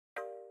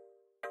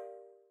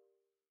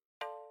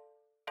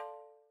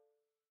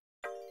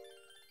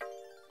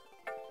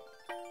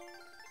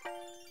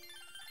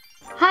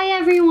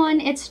everyone,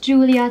 it's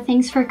Julia.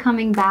 Thanks for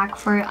coming back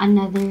for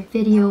another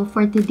video.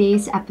 For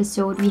today's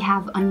episode, we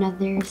have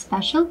another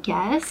special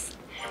guest,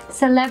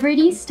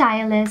 celebrity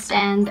stylist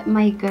and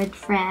my good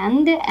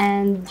friend,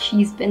 and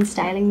she's been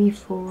styling me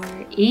for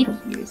 8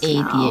 years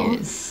now. 8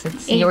 years.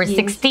 Since you were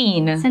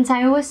 16. Since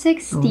I was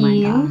 16. Oh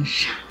my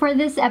gosh. For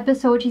this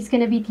episode, she's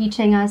gonna be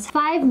teaching us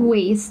 5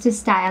 ways to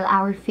style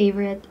our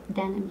favorite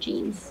denim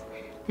jeans.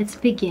 Let's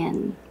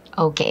begin.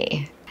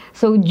 Okay.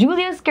 So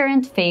Julia's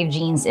current fave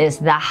jeans is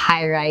the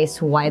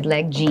high-rise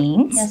wide-leg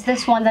jeans. Yes,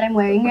 this one that I'm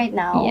wearing right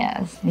now.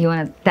 Yes. You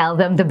want to tell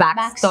them the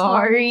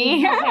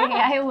backstory? Okay,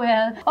 I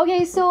will.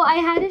 Okay, so I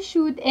had a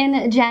shoot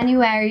in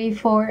January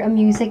for a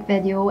music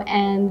video,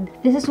 and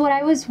this is what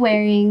I was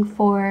wearing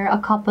for a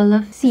couple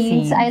of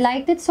scenes. I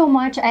liked it so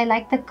much. I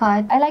liked the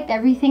cut. I liked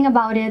everything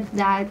about it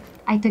that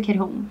I took it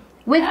home.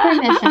 With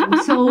permission.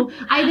 So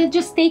I did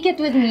just take it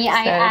with me.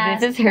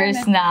 This is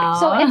hers now.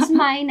 So it's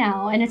mine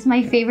now, and it's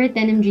my favorite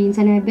denim jeans,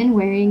 and I've been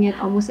wearing it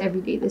almost every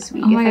day this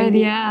week. Oh my god,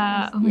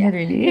 yeah. Oh my god,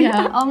 really?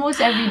 Yeah,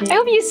 almost every day. I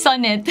hope you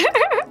sun it.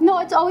 No,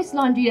 it's always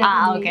laundry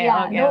every day.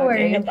 Okay, Don't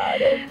worry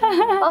about it.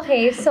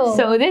 Okay,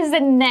 so this is the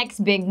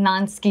next big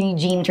non-skinny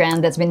jean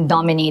trend that's been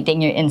dominating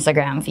your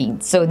Instagram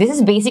feed. So this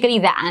is basically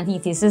the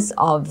antithesis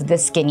of the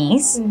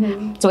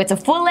skinnies. So it's a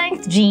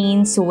full-length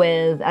jeans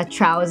with a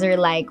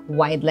trouser-like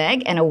wide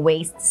leg and a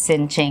waist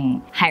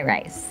cinching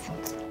high-rise.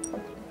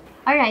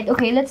 Alright,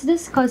 okay, let's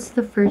discuss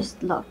the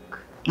first look.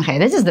 Okay,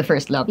 this is the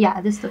first look. Yeah,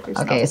 this is the first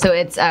look. Okay, so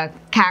it's a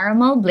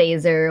caramel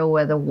blazer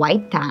with a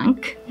white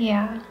tank.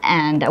 Yeah.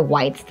 And a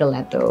white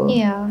stiletto.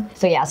 Yeah.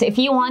 So if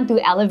you want to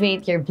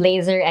elevate your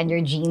blazer and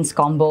your jeans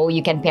combo,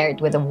 you can pair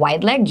it with a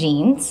wide leg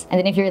jeans. And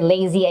then if you're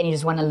lazy and you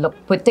just want to look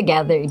put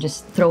together, you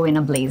just throw in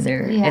a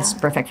blazer. Yeah. It's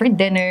perfect for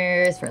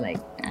dinners, for like,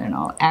 I don't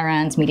know,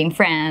 errands, meeting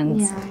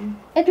friends. Yeah.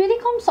 It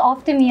really comes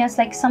off to me as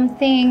like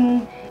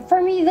something,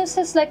 for me, this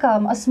is like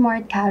a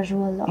smart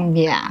casual look.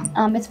 Yeah.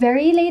 It's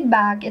very laid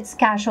back, it's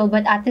casual,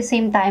 but at the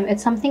same time,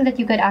 it's something that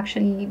you could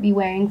actually be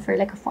wearing for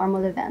like a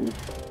formal event.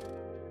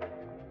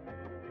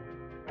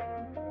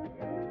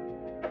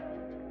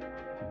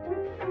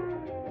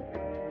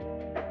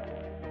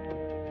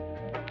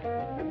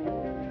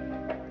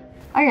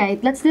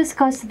 Alright, let's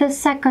discuss the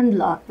second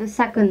look. The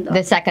second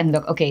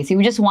look. Okay, so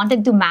we just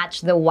wanted to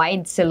match the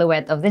wide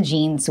silhouette of the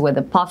jeans with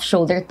a puff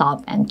shoulder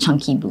top and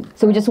chunky boots.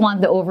 So we just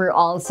want the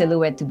overall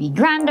silhouette to be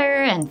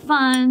grander and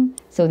fun.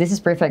 So this is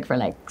perfect for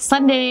like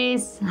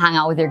Sundays, hang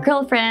out with your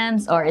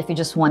girlfriends, or if you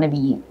just want to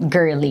be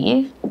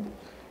girly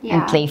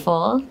and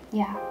playful.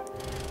 Yeah.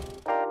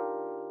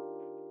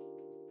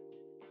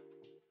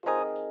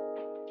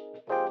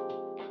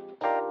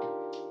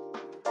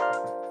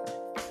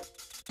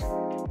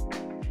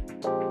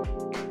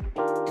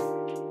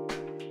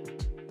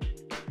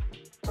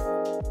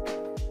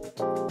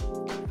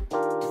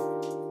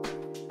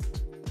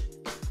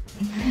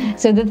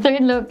 So the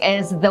third look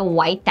is the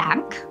white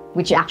tank,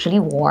 which you actually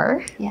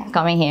wore,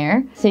 coming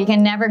here. So you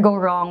can never go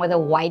wrong with a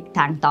white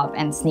tank top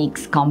and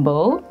sneaks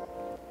combo.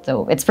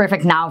 So it's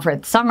perfect now for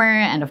the summer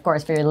and of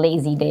course for your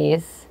lazy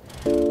days.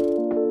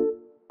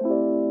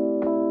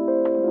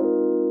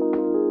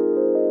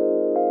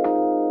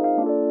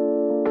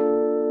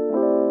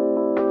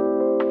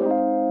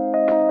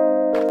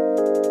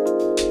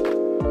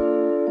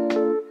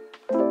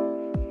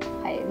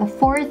 Okay, the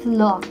fourth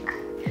look.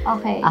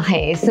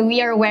 Okay, so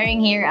we are wearing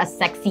here a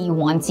sexy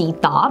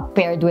onesie top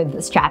paired with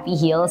strappy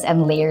heels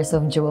and layers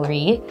of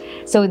jewelry.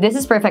 So this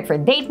is perfect for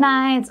date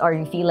nights, or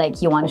you feel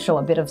like you want to show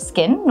a bit of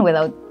skin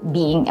without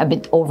being a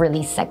bit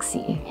overly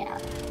sexy. Yeah.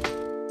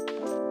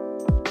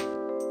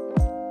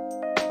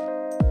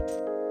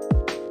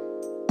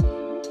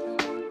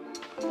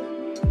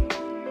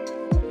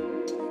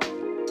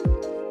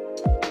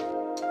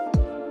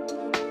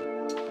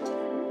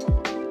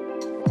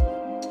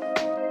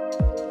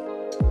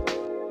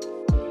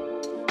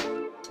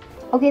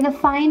 Okay, the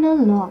final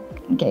look.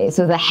 Okay,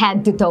 so the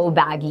head-to-toe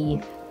baggy.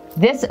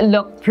 This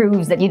look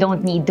proves that you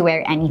don't need to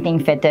wear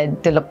anything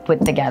fitted to look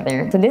put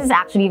together. So this is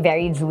actually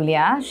very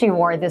Julia. She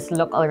wore this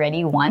look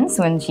already once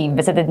when she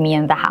visited me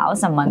in the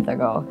house a month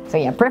ago. So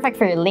yeah, perfect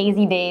for your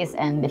lazy days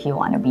and if you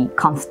want to be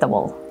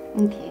comfortable.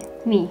 Okay,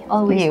 me,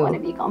 always want to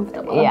be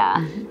comfortable.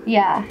 Yeah.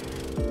 Yeah.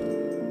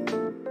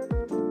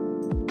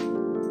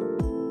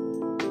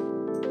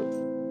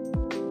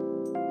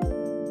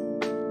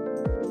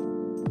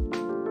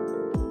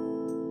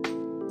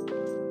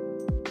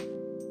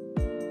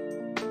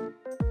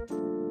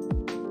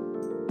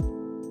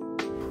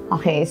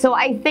 Okay, so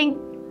I think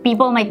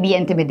people might be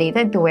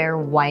intimidated to wear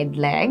wide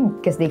leg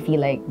because they feel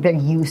like they're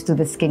used to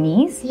the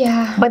skinnies.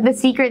 Yeah. But the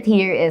secret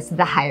here is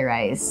the high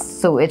rise.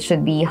 So it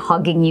should be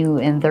hugging you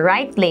in the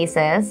right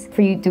places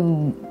for you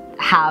to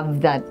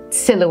have that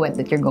silhouette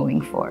that you're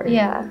going for.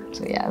 Yeah.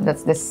 So yeah,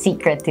 that's the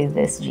secret to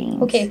this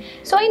jeans. Okay,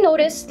 so I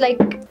noticed like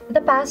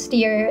the past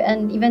year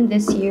and even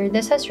this year,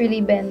 this has really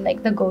been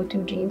like the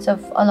go-to jeans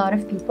of a lot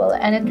of people,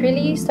 and it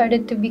really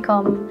started to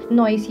become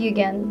noisy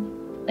again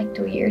like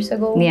 2 years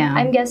ago, Yeah.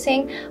 I'm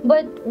guessing.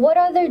 But what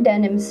other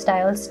denim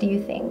styles do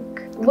you think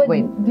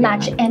would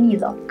match any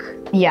look?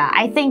 Yeah,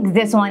 I think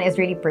this one is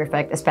really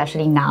perfect,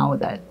 especially now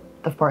that,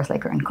 of course,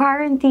 like we're in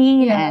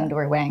quarantine and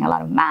we're wearing a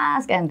lot of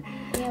masks and,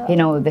 you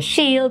know, the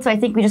shield. So I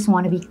think we just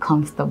want to be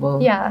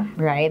comfortable. Yeah.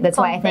 Right? That's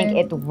why I think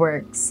it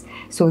works.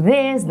 So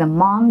this, the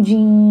mom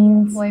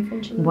jeans,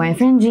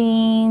 boyfriend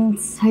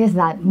jeans. How is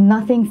that?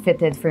 Nothing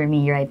fitted for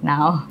me right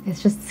now.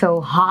 It's just so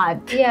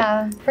hot.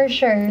 Yeah, for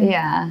sure.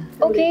 Yeah.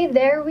 Okay,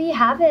 there we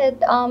have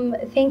it.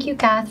 Thank you,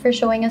 Kath, for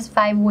showing us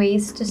 5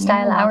 ways to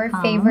style our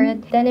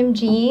favorite denim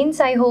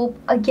jeans. I hope,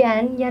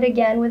 yet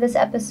again, with this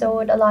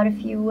episode, a lot of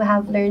you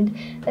have learned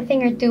a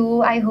thing or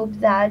two. I hope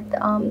that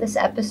this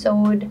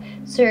episode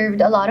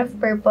served a lot of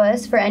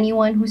purpose for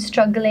anyone who's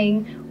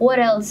struggling what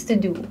else to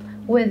do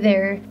with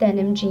their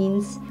denim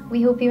jeans.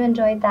 We hope you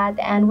enjoyed that,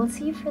 and we'll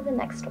see you for the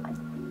next one.